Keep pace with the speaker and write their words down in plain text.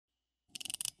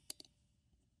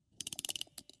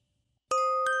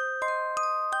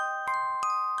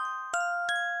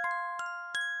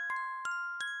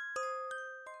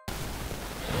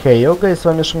Хей, йога, и с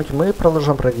вами Шумки. Мы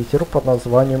продолжаем пройти игру под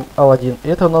названием Aladdin.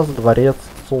 Это у нас дворец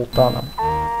султана.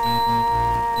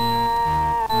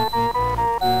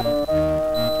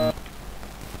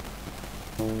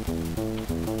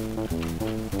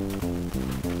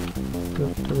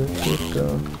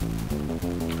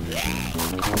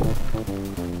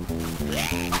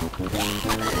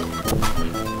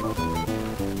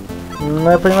 Ну,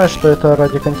 я понимаю, что это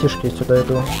ради контишки я сюда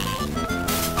иду.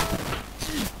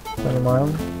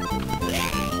 Понимаем.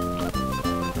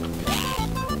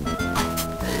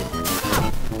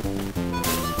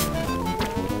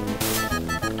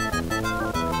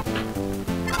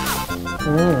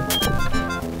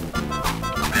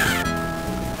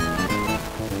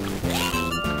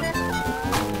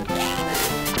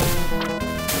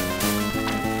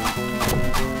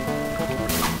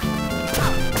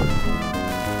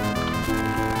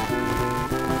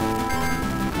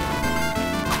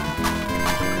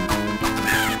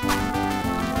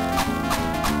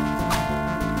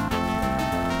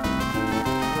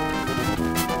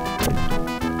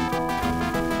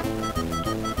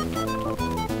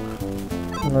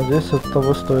 Надеюсь, это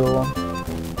того стоило.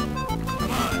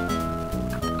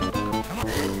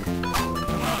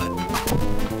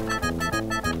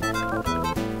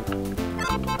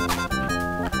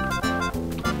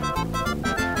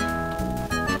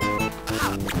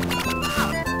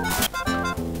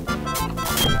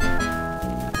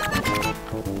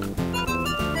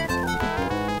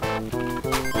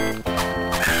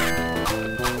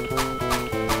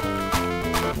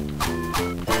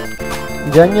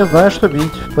 Я не знаю, что бить,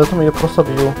 поэтому я просто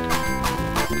бью.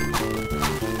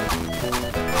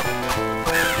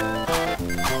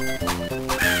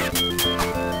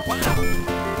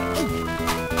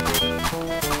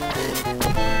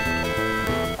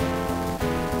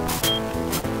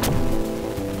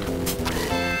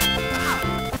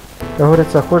 Как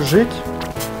говорится, хочешь жить?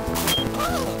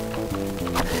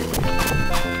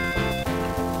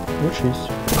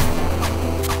 Учись.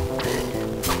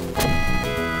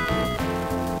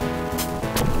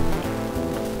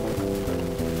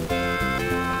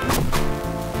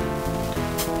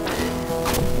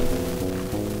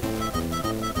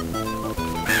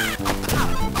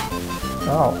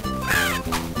 Ау.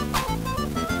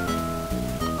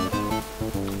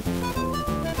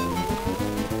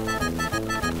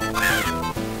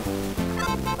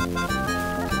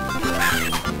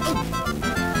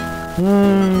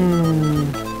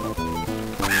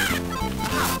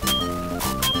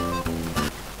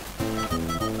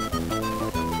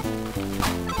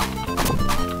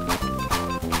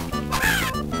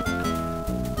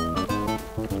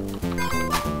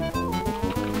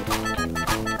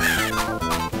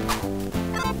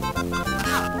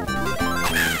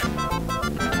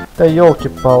 Да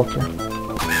елки-палки.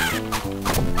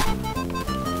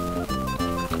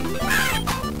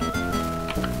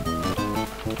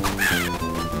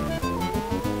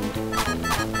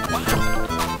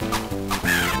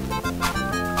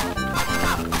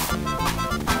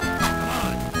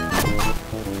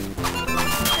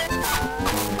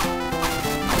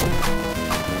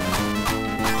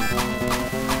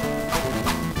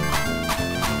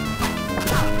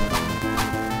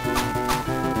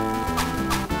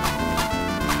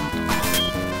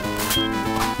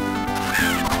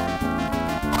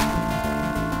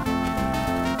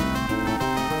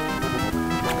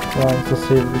 Ладно,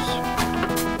 засейвлюсь.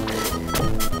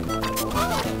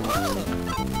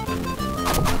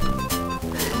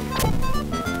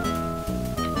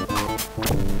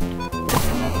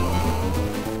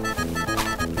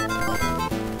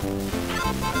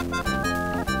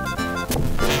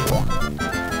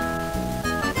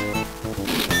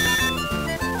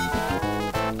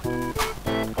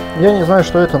 Я не знаю,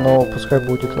 что это, но пускай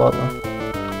будет, ладно.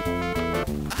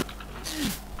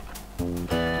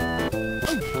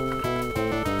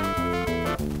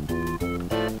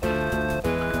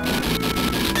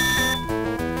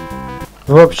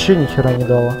 Вообще ни хера не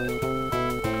дало.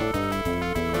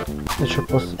 Я чё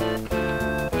просто...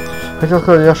 Хотел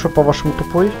сказать, я что, по-вашему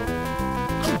тупой?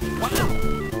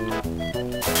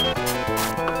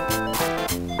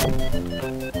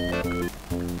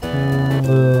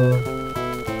 Да.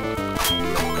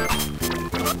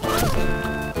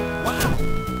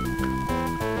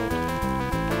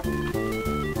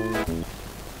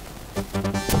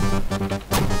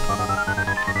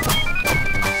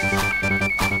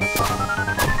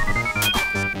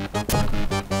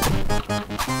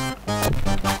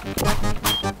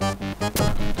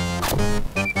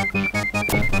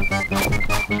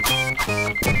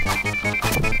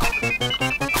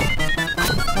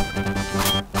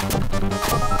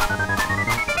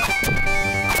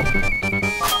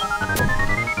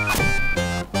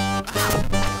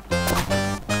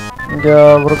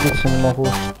 Я врубиться не могу.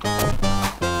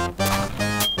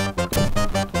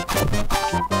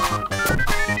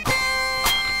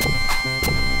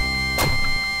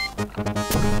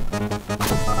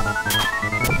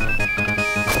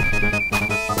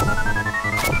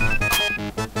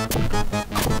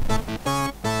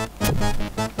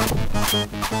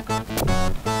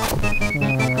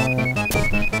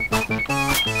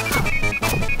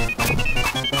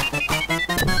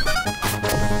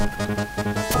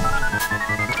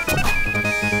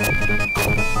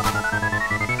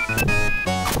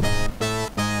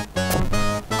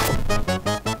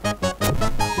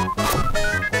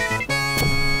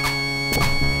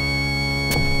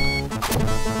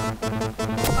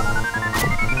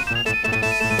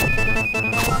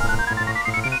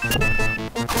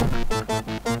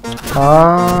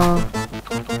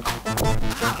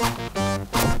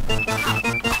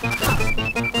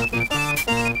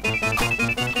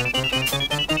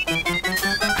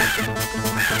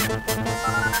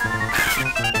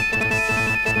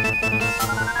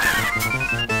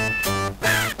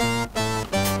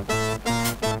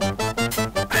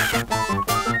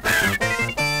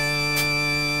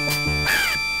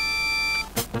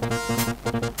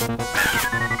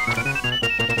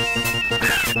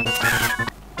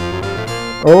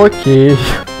 Окей.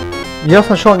 Я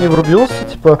сначала не врубился,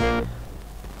 типа,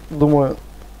 думаю,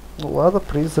 ну ладно,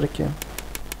 призраки.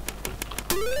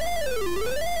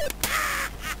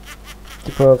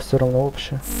 Типа, все равно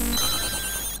вообще.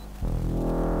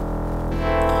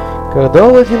 Когда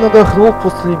Аладдин отдохнул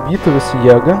после битвы с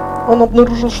Яго, он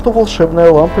обнаружил, что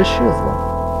волшебная лампа исчезла.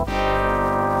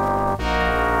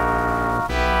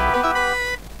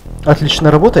 Отличная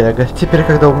работа, Яго. Теперь,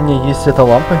 когда у меня есть эта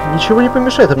лампа, ничего не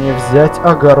помешает мне взять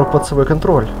Агару под свой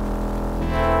контроль.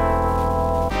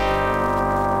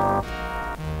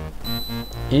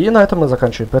 И на этом мы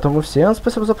заканчиваем. Поэтому всем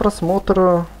спасибо за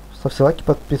просмотр. Ставьте лайки,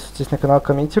 подписывайтесь на канал,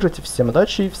 комментируйте. Всем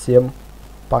удачи и всем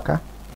пока.